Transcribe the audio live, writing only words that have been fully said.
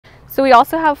So we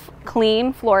also have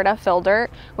clean Florida fill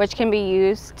dirt, which can be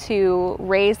used to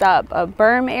raise up a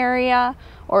berm area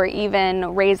or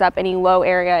even raise up any low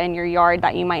area in your yard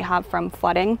that you might have from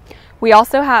flooding. We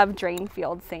also have drain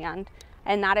field sand,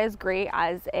 and that is great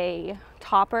as a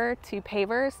topper to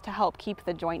pavers to help keep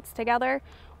the joints together,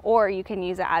 or you can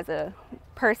use it as a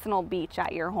personal beach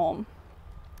at your home.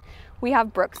 We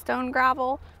have Brookstone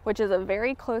gravel, which is a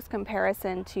very close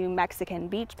comparison to Mexican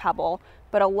beach pebble,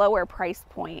 but a lower price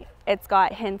point. It's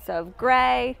got hints of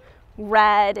gray,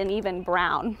 red, and even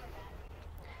brown.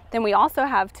 Then we also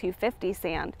have 250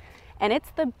 sand, and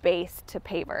it's the base to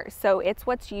pavers. So it's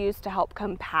what's used to help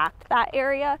compact that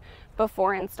area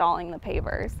before installing the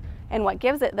pavers. And what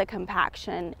gives it the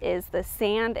compaction is the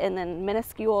sand and then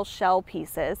minuscule shell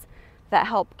pieces that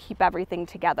help keep everything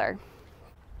together.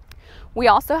 We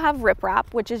also have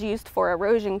riprap, which is used for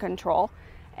erosion control,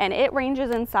 and it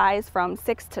ranges in size from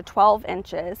 6 to 12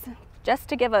 inches, just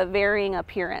to give a varying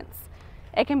appearance.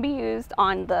 It can be used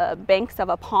on the banks of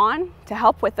a pond to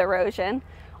help with erosion,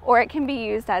 or it can be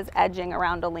used as edging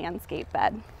around a landscape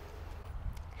bed.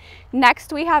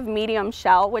 Next, we have medium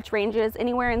shell, which ranges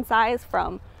anywhere in size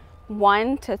from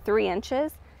 1 to 3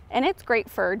 inches, and it's great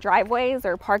for driveways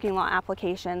or parking lot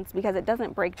applications because it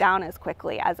doesn't break down as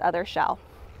quickly as other shell.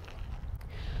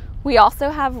 We also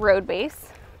have road base,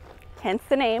 hence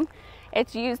the name.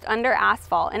 It's used under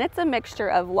asphalt, and it's a mixture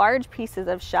of large pieces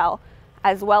of shell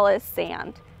as well as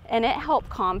sand, and it helps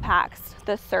compact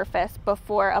the surface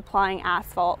before applying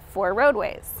asphalt for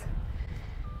roadways.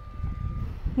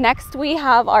 Next, we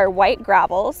have our white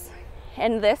gravels,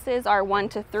 and this is our 1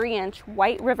 to 3 inch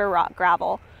white river rock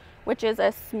gravel, which is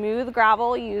a smooth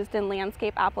gravel used in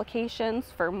landscape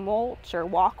applications for mulch or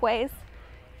walkways,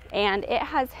 and it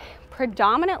has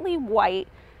predominantly white,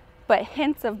 but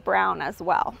hints of brown as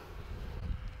well.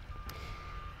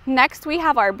 Next, we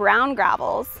have our brown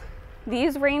gravels.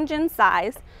 These range in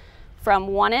size from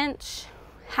 1 inch,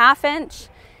 ½ inch,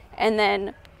 and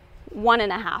then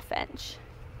 1½ inch.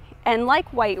 And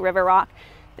like white river rock,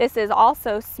 this is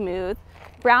also smooth.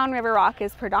 Brown river rock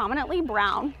is predominantly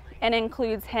brown and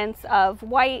includes hints of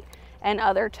white and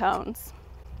other tones.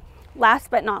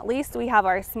 Last but not least, we have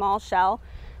our small shell,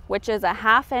 which is a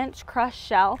 ½ inch crushed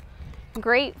shell,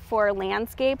 great for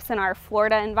landscapes in our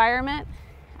Florida environment,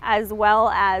 as well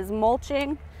as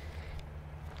mulching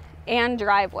and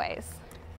driveways.